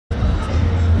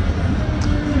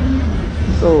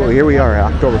So here we are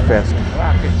at Oktoberfest.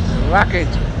 Rocket.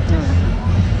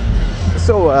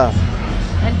 So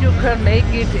And you can make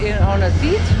it on a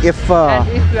seat. if And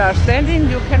if you are standing,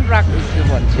 you can rock if you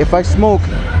want. if I smoke,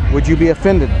 would you be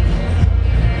offended?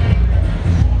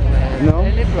 No?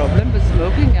 Any problem with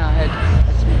smoking? I had.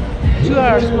 You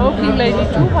are a smoking lady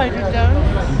too, write it down.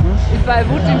 If I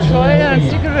would enjoy a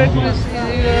cigarette with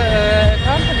your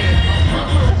company.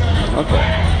 Okay.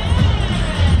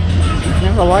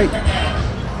 Never light.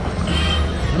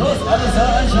 Los, alles da,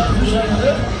 einschalten,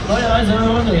 zuschalten, neue einzelne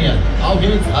Runde hier. Auf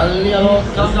geht's, hallihallo,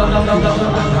 komm.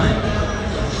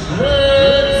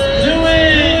 Let's do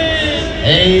it!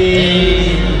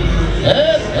 Hey!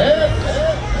 Hep, hep,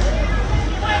 hep!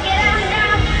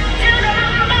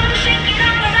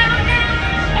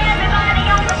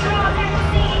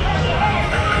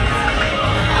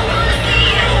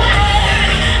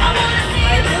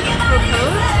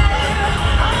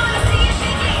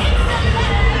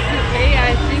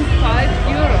 I think €5.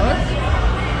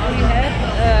 We have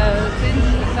since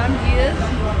some years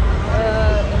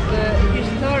the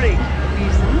historic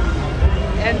reason,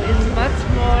 and it's much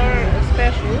more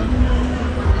special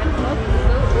and not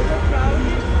so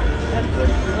overcrowded, and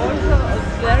there's also a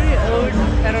very old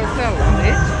carousel on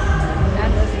it,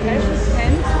 and a special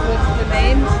tent with the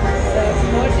name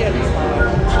Cordially Bar.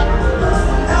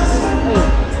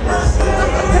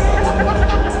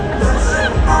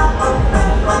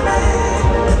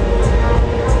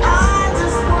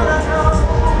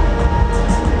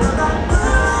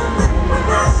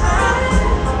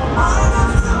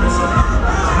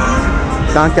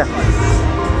 Danke.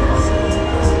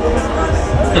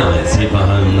 Ja, jetzt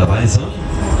ehrbacherweise.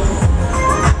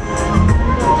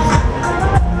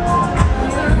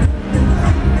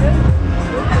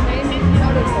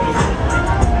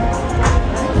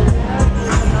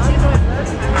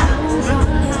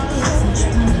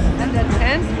 And the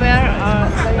tent where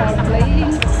they are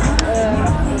playing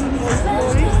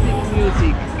folkloristic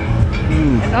music,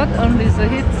 and not only the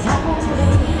hits.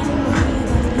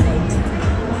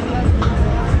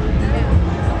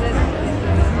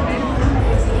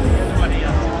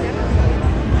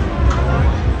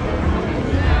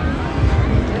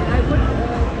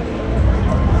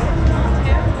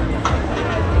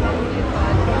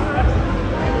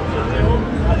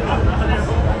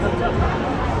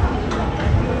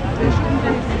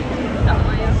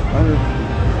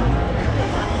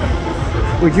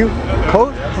 Would you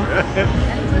coat?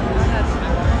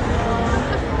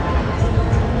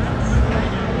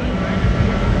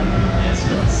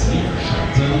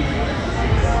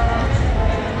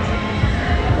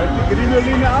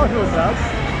 Grüne Autos ab.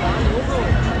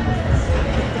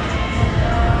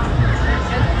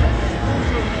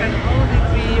 Can only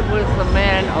be with the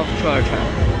man of Georgia.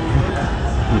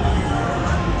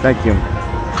 Thank you.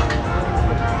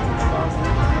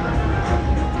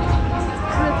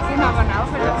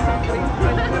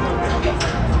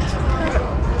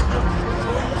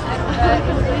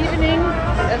 In the evening,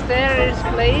 there is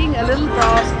playing a little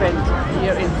brass band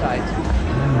here inside,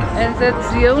 and that's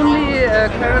the only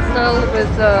carousel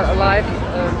with live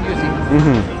music.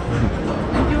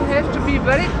 And you have to be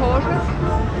very cautious.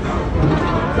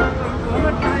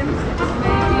 Summertime,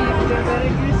 maybe very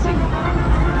music.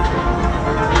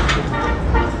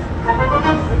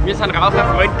 Wir sind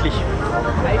raucherfreundlich.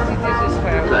 I see this is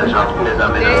fair. Der ist Deutscher und die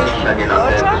Dame ist aus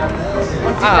der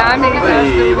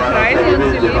Ukraine und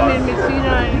sie leben in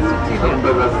Messina in Sizilien.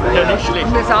 Ja, nicht schlecht.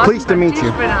 Und wir saßen Pleased to meet Tisch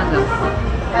you. beieinander.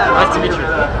 Nice to meet you.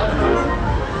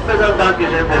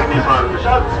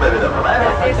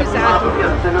 Es ist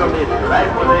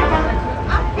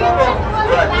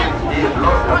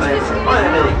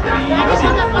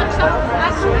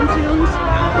Joinen Sie uns?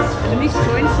 Also nicht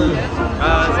joinen Sie,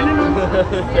 joinen uns.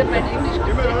 Wir haben mein Englisch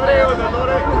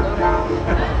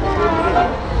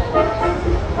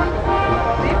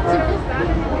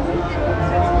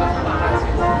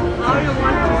How you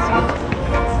want to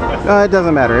see? It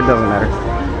doesn't matter. It doesn't matter.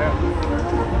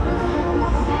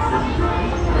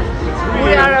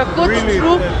 We are a good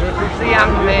troop, the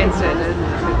young man said.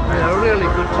 We are a really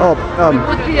good troop. Oh, We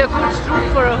could be a good troop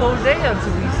for a whole day on the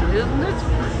reason, isn't it?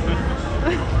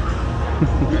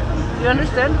 You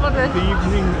understand what I... The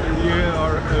evening here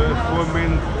are four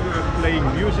men playing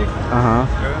music,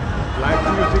 live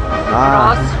music.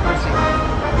 Brass music.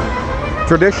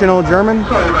 Traditional German?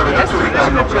 Yes,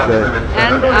 traditional German.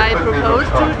 And I proposed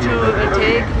to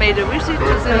made a visit to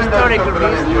the historical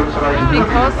reason,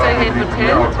 because they have a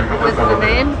tent with the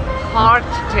name Heart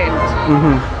Tent,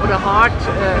 or a Heart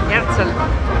Herzl,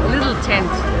 a little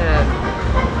tent,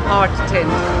 Heart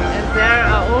Tent. And they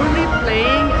are only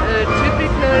playing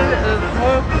typical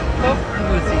folk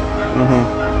music.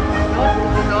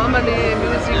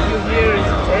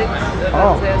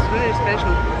 Oh. That's really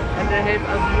special. And they have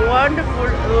a wonderful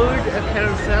old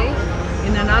carousel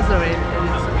in another end, and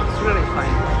it's really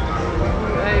fine.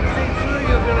 I'm pretty sure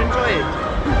you will enjoy it.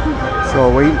 So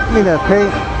we need to pay.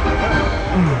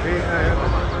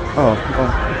 Oh,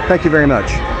 thank you very much.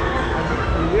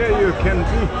 Here you can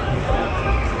see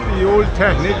the old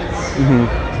technique.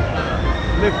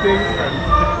 Lifting and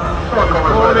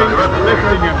falling,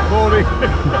 lifting and falling.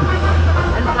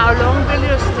 And how long will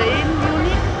you stay in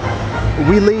Munich?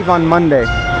 We leave on Monday.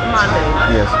 Monday.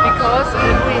 Yes. Because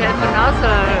we have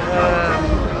another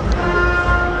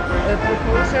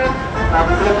proposal, a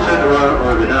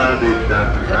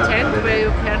tent where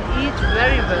you can eat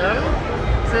very well.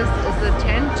 This is the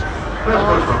tent of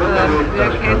where you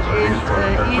can eat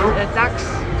ducks.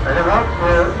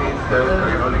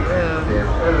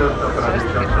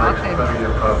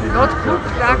 Not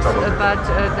cooked ducks, but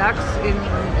ducks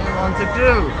on the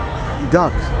grill.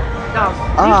 Ducks. Ducks.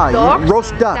 Ah,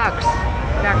 roast duck. Ducks.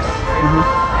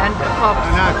 And cocks.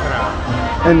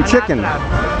 And chicken.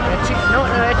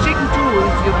 Chicken too,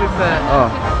 if you prefer. Oh.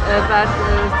 But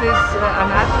this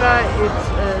anatra, it's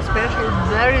special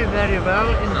very, very well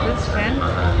in this tent,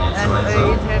 and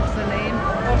it has the name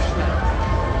Poschners.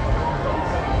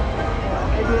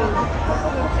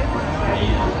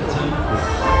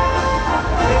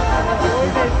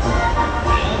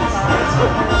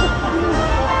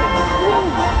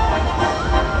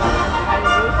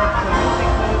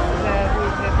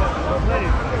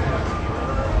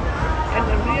 And a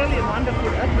really wonderful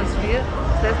atmosphere.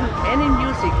 There isn't any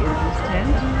music in this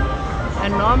tent,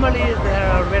 and normally there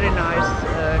are very nice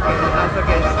other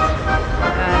guests,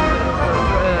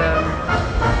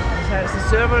 and the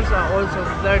servers are also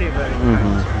very, very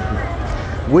nice.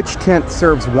 Which tent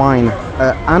serves wine?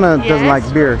 Anna doesn't like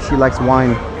beer. She likes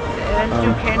wine. And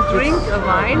you can drink a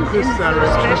wine in the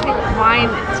special wine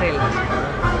tent.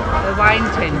 A wine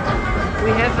tent.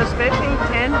 We have a special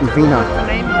tent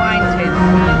named wine tent,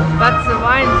 but the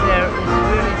wine there is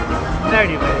really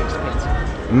very, very expensive.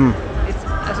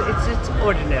 It's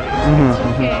ordinary. It's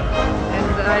okay, and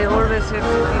I always have the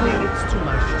feeling it's too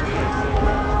much to drink.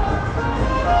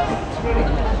 It's really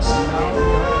nice.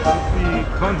 Be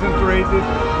concentrated.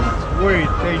 It's way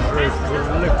dangerous to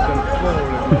lift and fall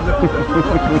and lift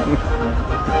and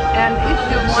And if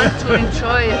you want to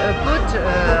enjoy a good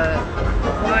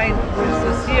wine with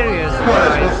a serious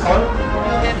price,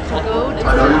 you have to go to the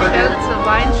Pfälzer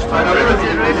Weinstube in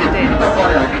the residence,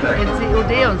 in the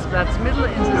Odeonsplatz, middle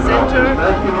in the center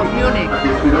of Munich,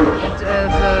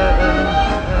 at the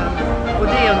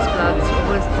Odeonsplatz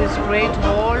with this great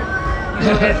hall.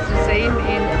 You have the same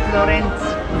in Firenze.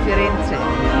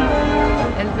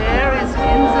 And there is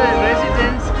in the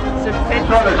residence the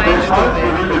Pfälzer Weinstube.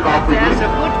 And there's a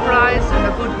good price and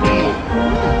a good meal.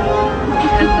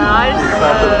 And nice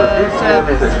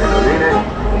service.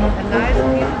 And nice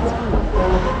people's food.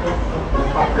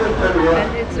 And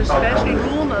it's a special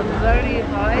room, a very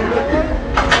high hall,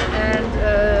 and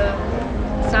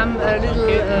some little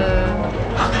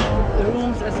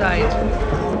rooms aside.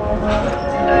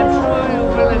 And I'm sure you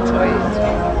will enjoy it,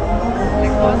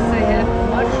 because they have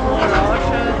much more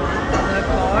larger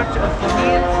part of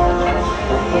meals than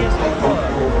years before.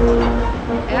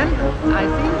 And I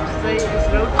think they is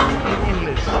written in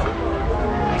English. I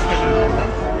can remember.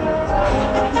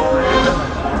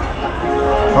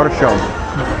 Horschel.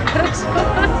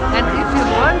 And if you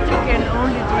want, you can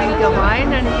only drink a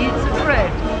wine and eat the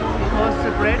bread, because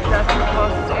the bread doesn't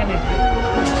cost anything.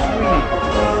 It's free.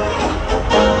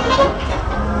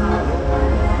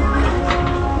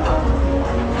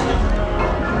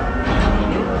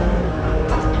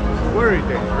 very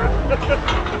dangerous.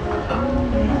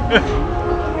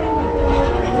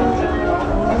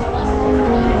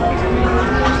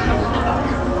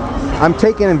 I'm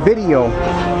taking a video.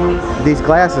 These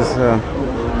glasses,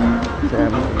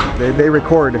 they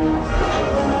record. If you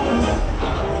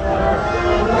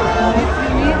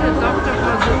need a doctor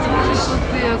for the teeth, it would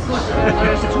be a good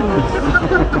address too.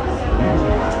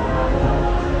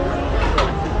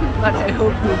 But I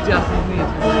hope you just meet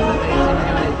another day in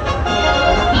Munich.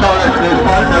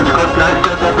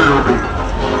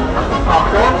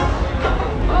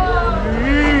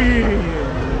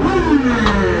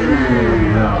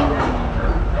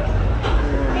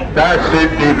 Das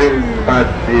sind die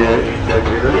Windpapier in der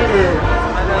Grille.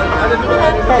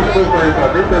 Das muss man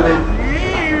verbindlich.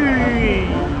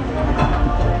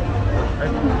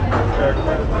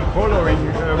 Following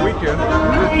weekend,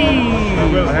 we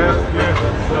will have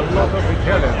a lot of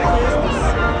Italians,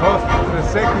 because the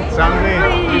second Sunday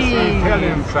is the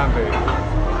Italian Sunday.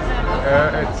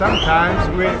 And sometimes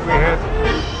we had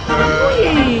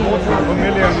 4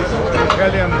 million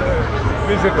Italian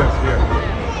visitors here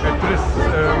at this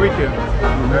weekend.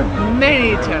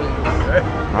 Many Italians.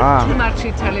 Ah. Too much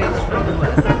Italians from the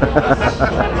West.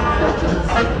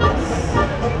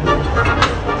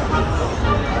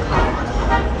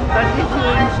 But if you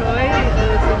enjoy the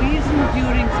reason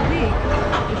during the week,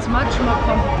 it's much more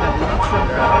comfortable. It's so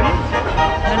crowded,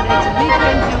 and at the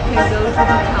weekend you can go to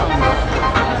the town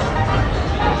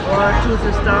or to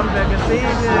the Starnberger See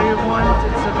where you want.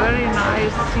 It's a very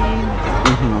nice scene.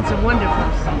 It's a wonderful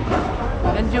scene,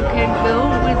 and you can go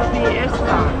with the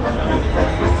S-Bahn, with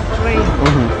the train,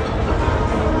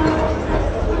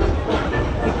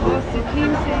 because the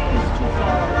Chiemsee is too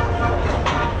far.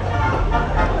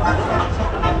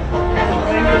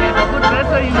 When you have good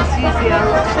weather, you see the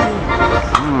Alps too.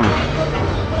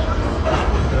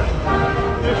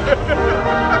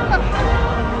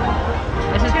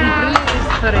 Also die Brille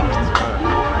ist verrückt.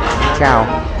 Ciao.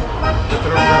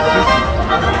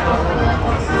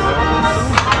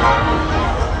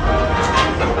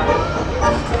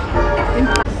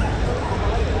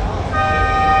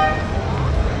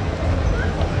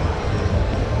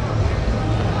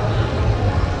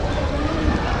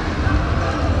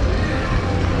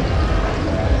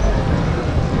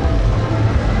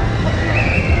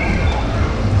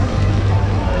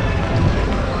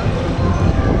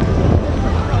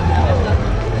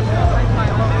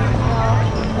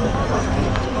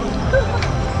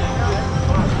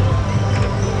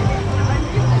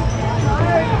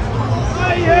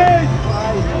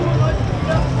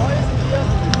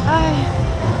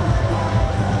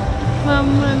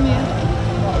 Mamma mia.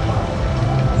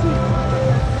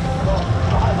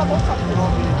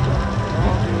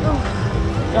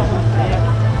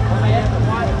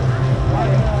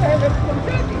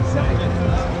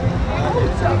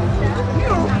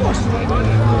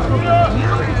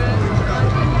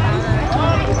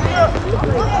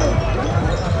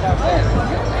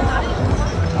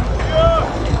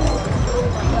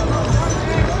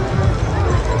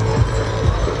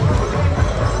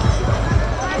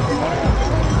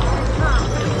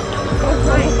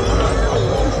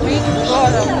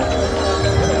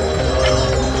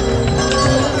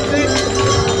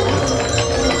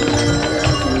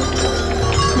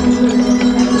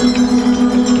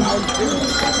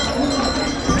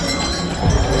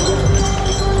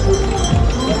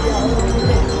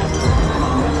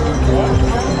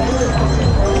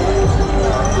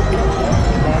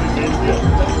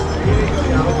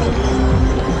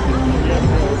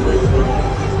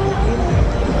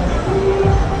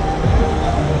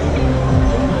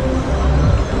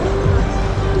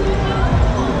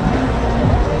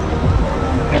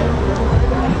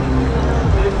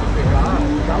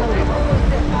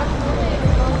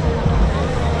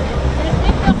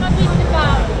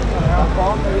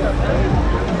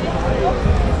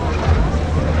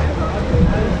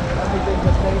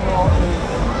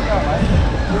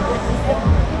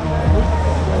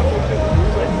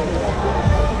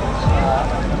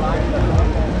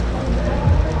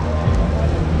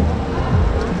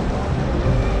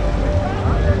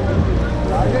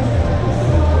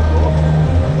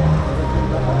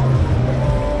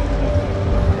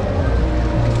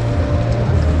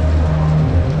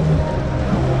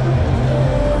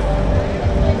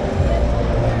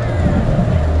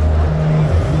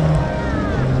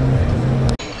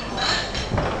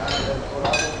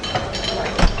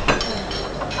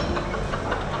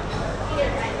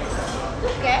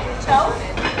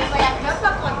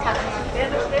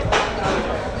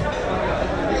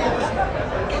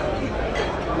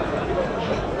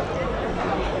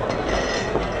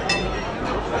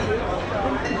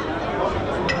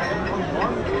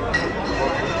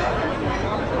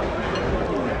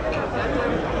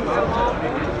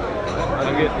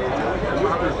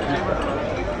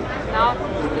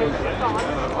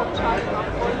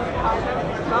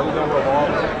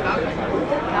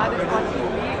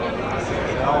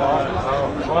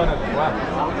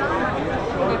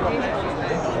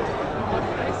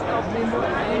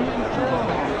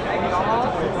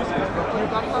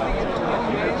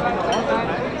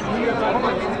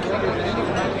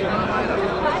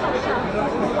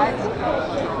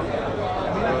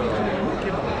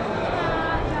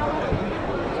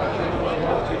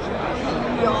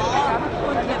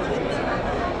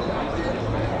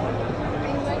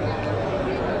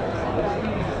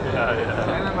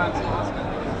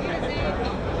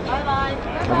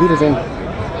 Auf Wiedersehen.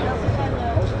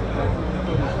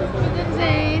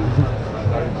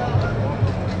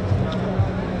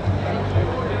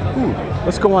 Ooh,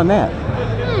 let's go on that.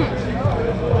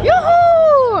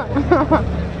 Yoo-hoo!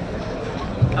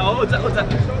 You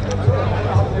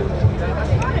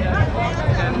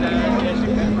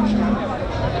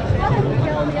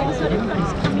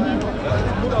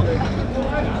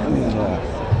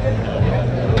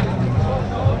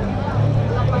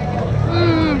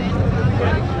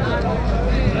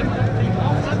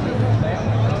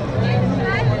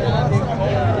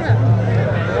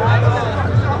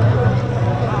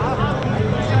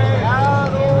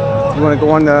want to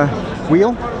go on the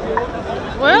wheel?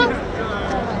 Well,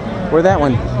 Or that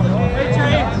one?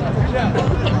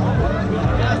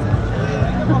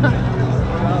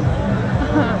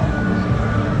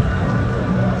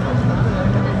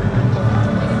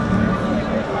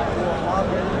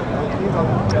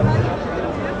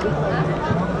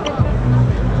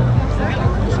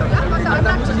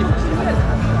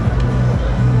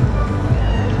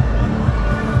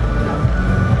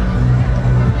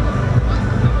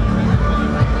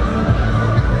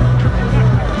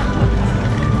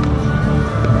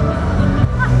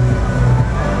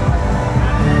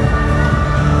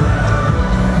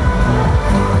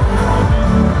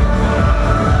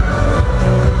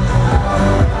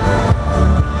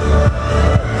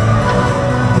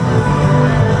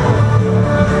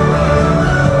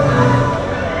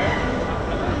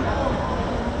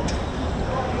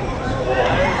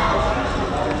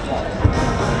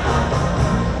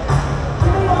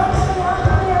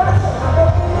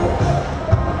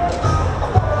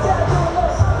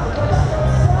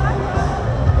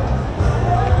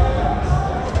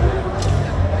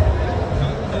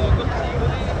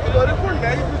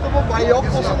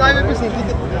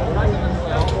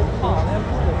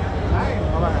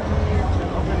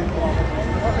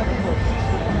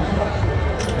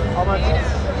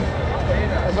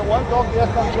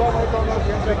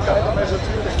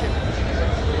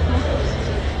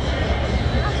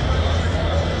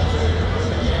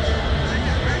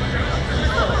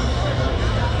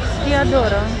 Ti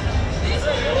adoro.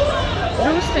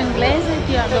 Giusto inglese,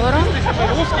 ti adoro. Ti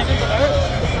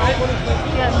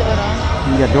adoro.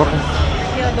 Ti adoro.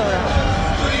 Ti adoro.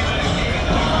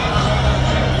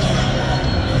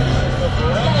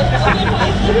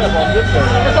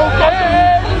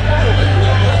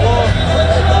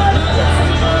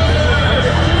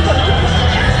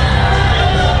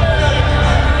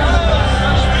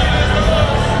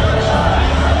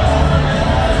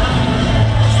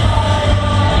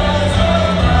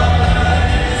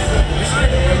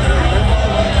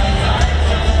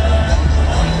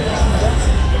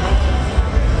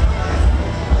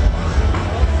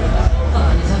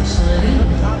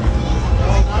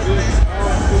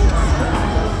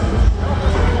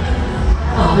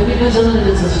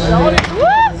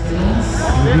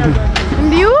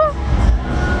 And you?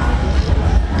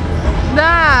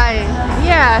 Dai,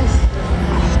 yes.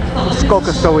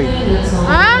 Skолько stojí?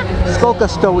 A? Skолько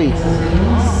stojí?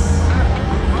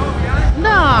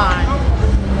 Dai.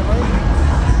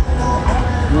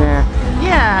 Yeah.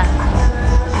 Yeah.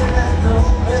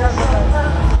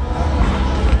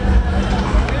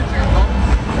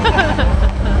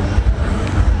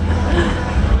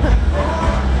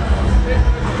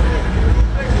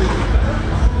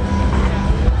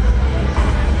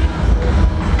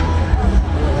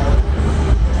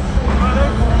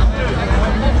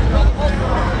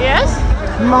 Yes?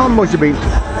 No, może być.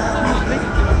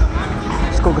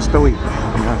 Skолько stojí?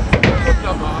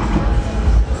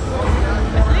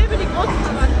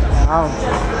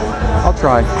 I'll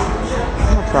try.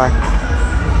 I'll try.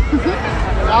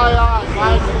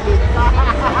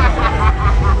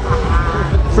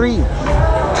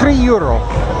 3 euro.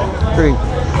 3.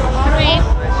 3.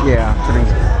 Yeah, 3.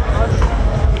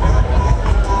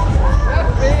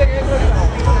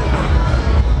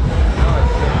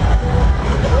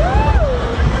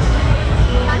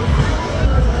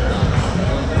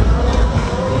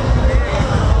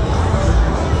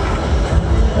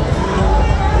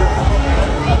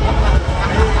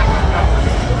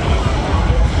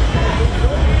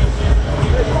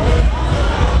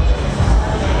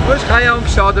 Du hast keine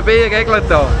Angst, der B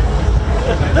regelt da.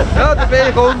 Ja, der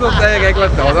B kommt und der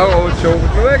regelt da. Da kommst du schon.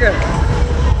 Schauen.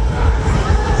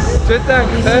 Hast du nicht gedacht,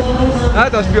 hä? Nein,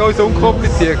 das ist bei uns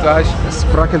unkompliziert, weißt du?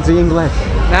 Sprachen Sie Englisch?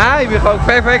 Nein, wir können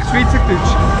perfekt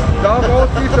Schweizerdeutsch. Da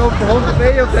geht es auf 100 B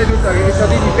und dann ist das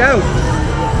deine Geld.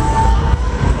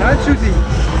 Kennst du sie?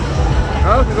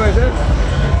 Also, du hast es.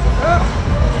 Ja.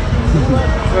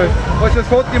 Willst du ein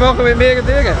Foto machen mit mir und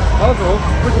dir? Also,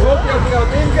 musst du ein Foto auf die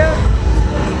Altin geben?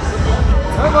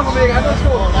 Ja, machen wir auch noch ein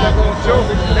Foto. Ja, geht schon.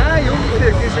 Nein,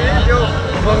 umgekehrt, das ist nicht, ja.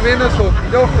 Machen wir noch ein Foto.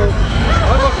 Doch, doch.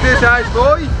 Einfach, du hast eins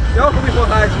neu. Ja, komm, ich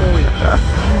mache eins neu.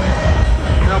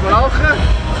 Ja, aber lachen.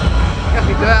 Ja,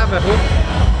 ich drehe komm.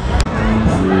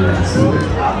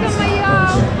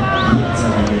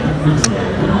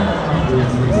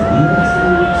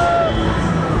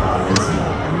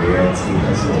 Jetzt geht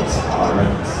es los.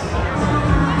 Alright.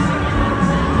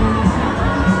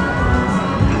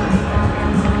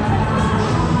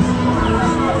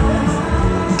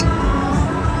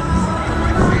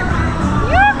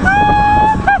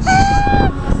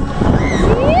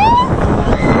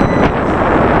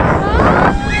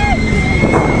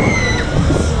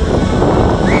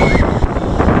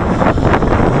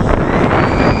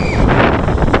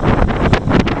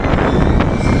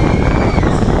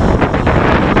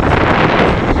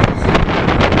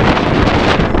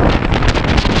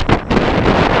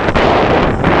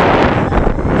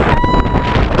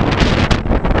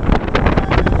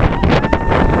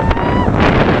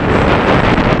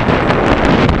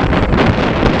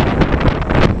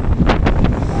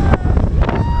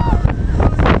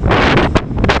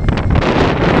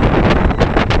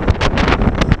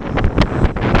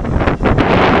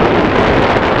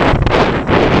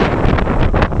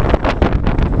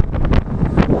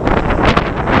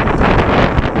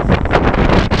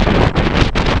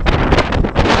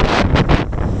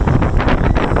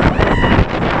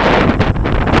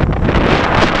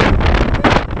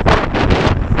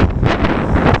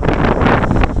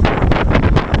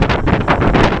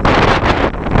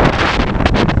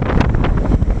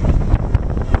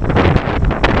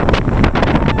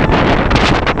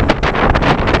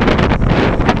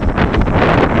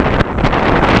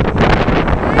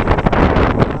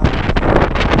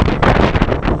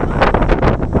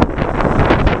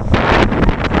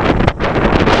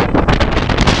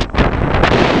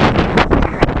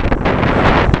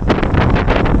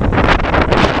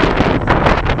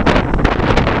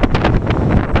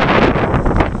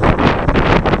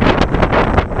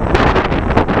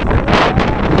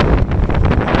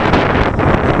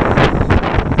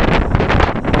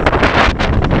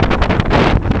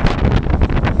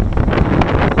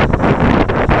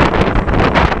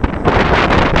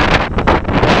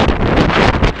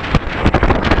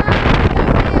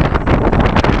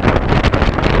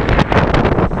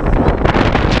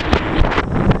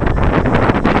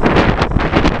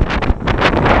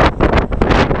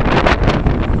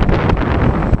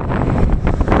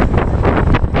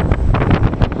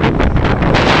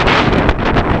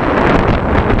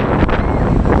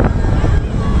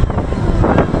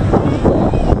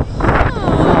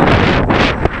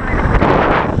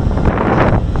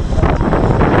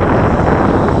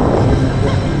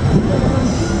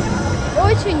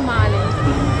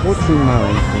 Очень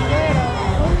маленький.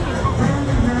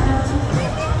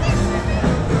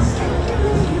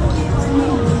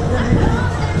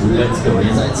 Let's go.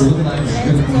 Ihr seid zurück in einem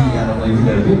Stück, die ja nochmal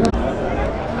wieder.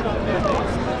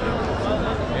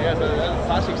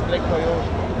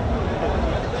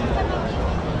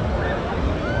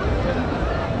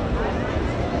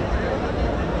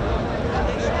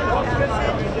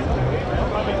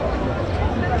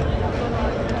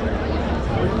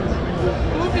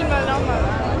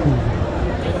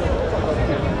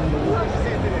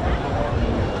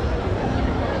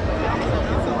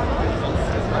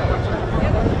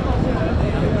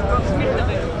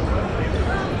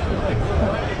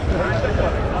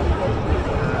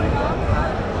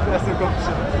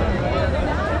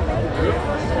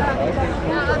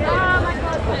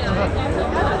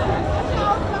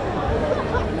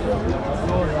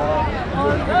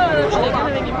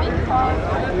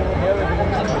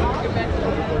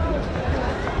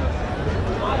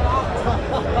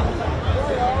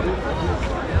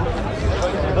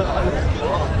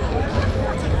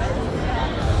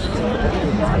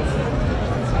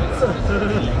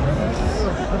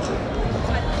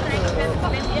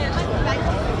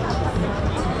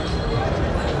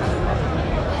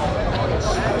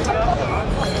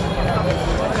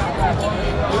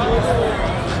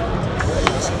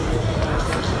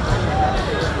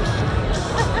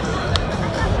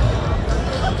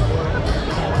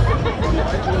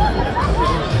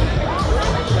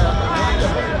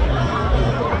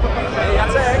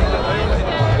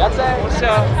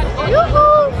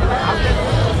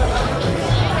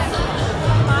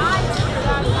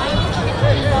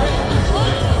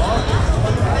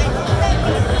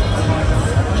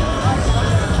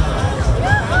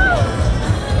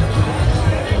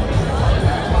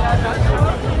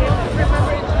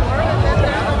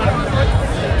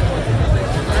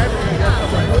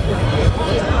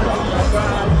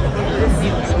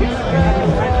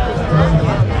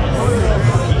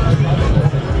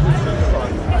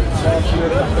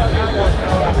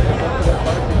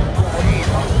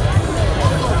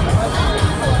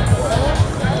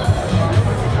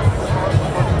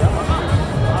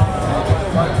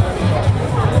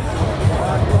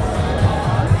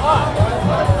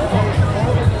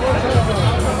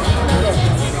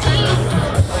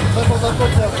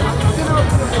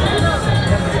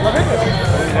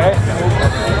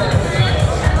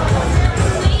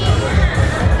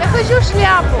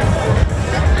 шляпу.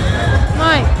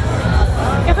 Май,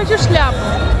 я хочу шляпу.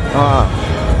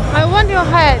 I want your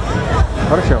hat.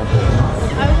 Хорошо.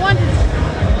 I want it.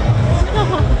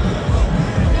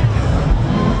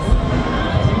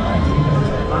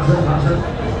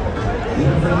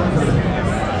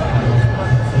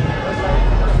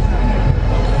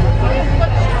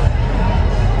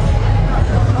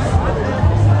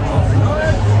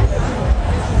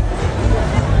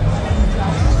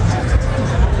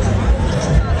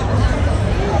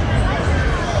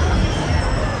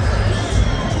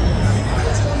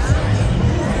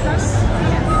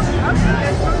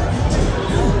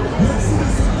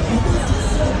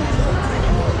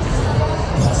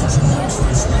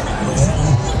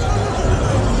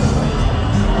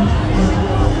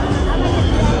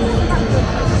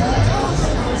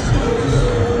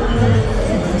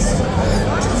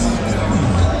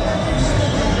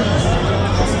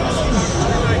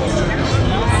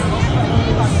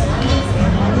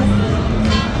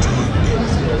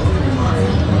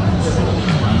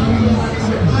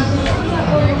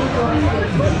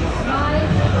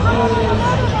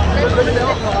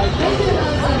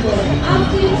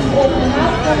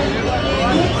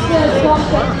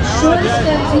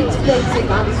 Sitzplätze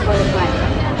ganz voll frei.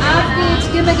 Auf geht's,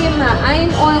 gib mal.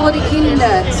 1 Euro die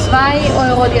Kinder, 2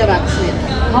 Euro die Erwachsenen.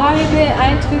 Halbe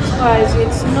Eintrittspreis,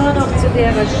 jetzt nur noch zu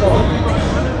der Show.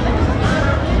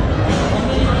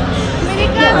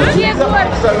 Diese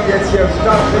Veranstaltung jetzt hier am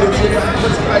Start reduzierte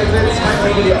Eintrittspreise, 2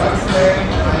 Euro die Erwachsenen,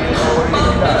 1 Euro die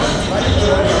Kinder, 2 Euro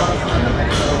die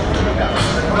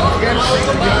Erwachsenen. Und jetzt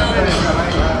schlägt die rein spazieren.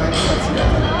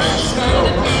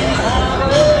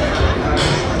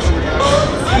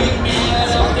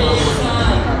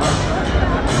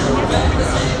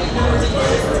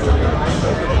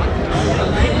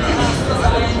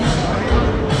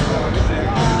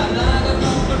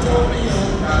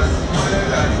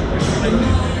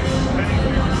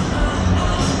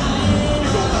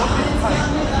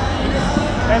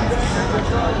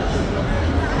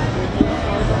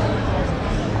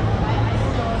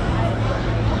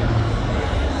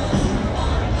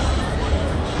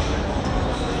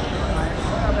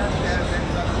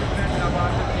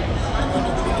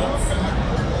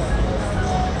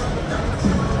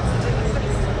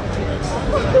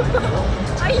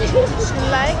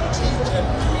 Like?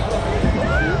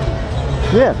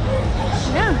 Yeah.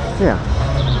 Yeah. Yeah.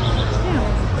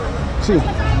 Sí.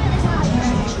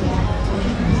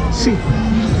 Sí.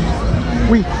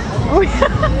 Oui. Oh,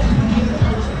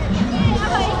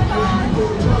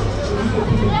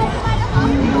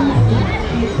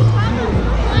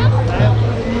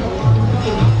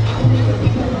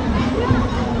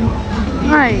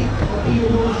 Hi.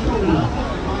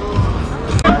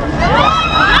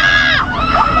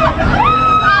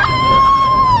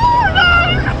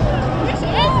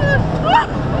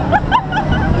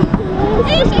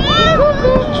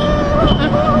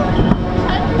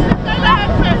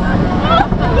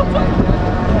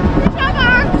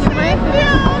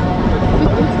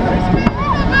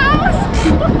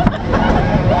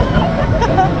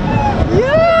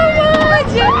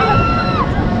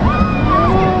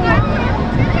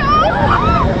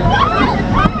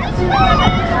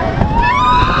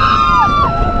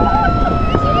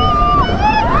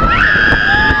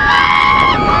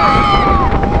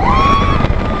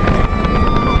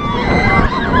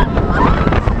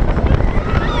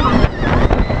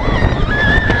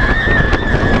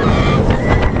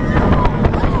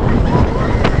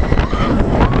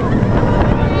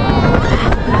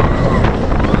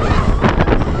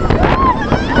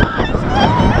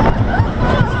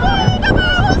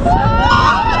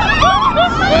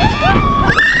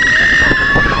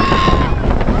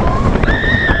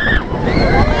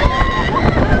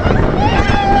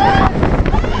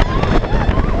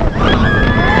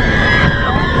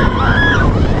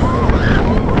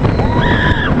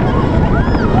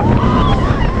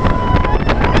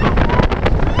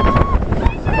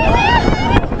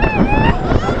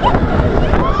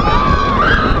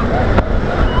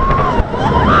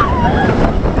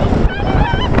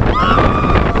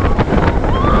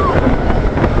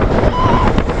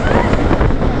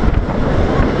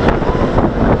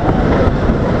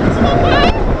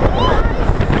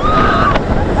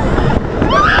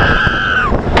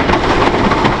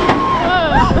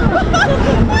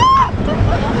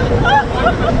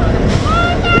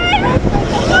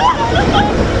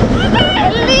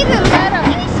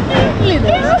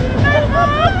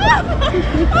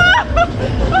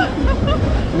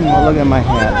 Oh, look at my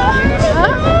hat.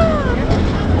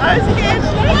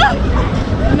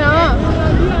 No.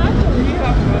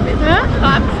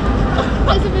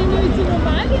 Also wenn du jetzt so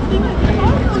normale Dinge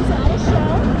kaufst,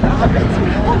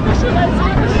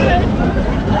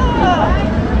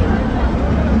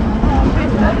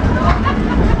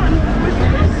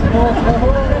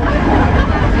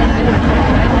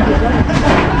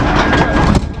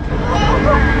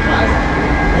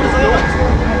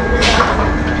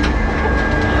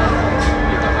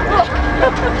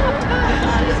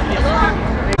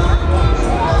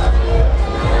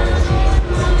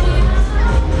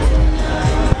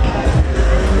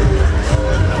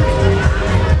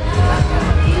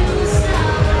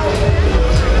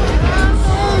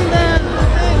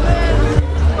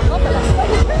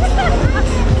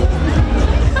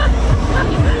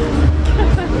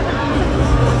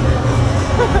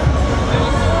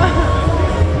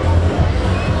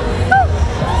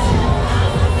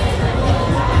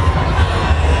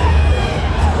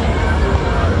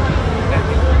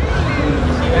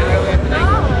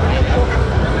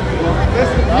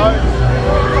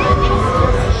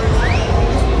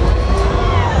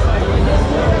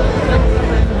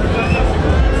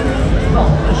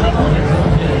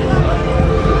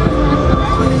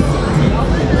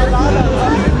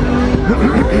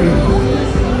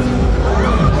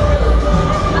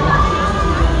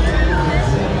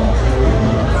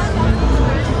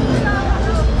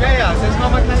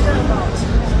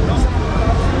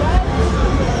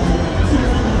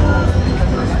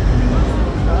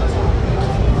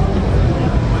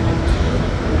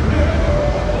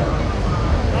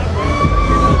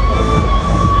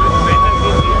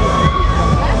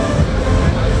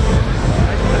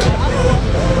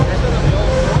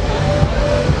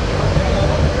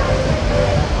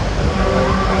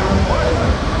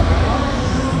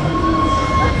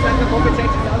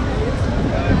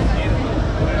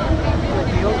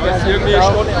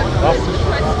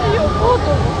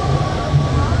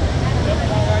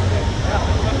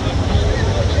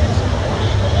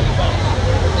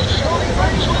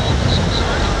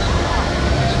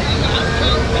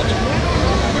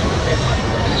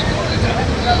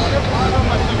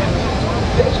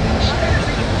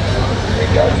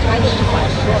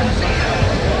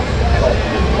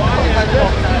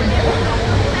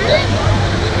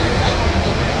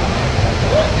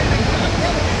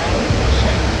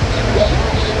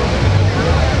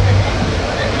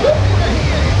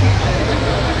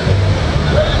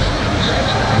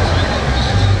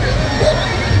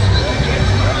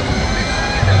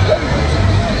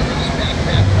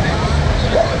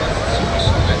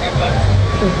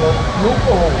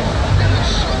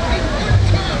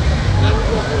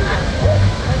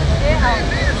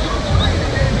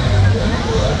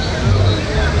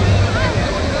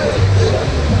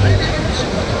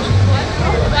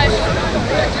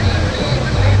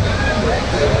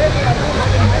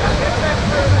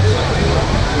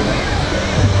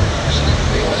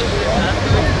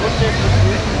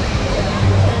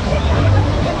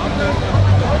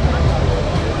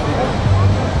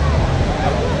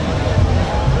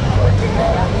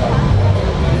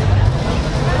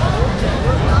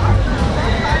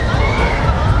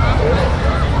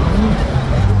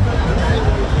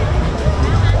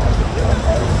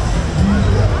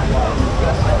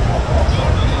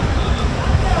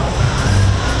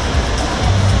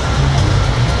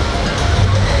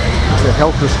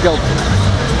 Helter Skelter.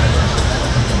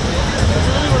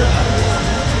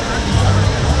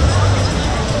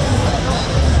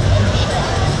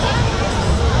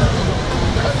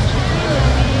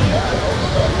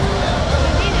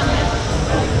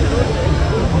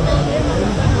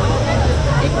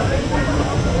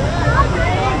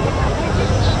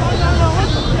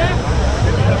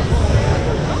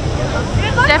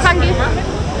 Stefan, geh.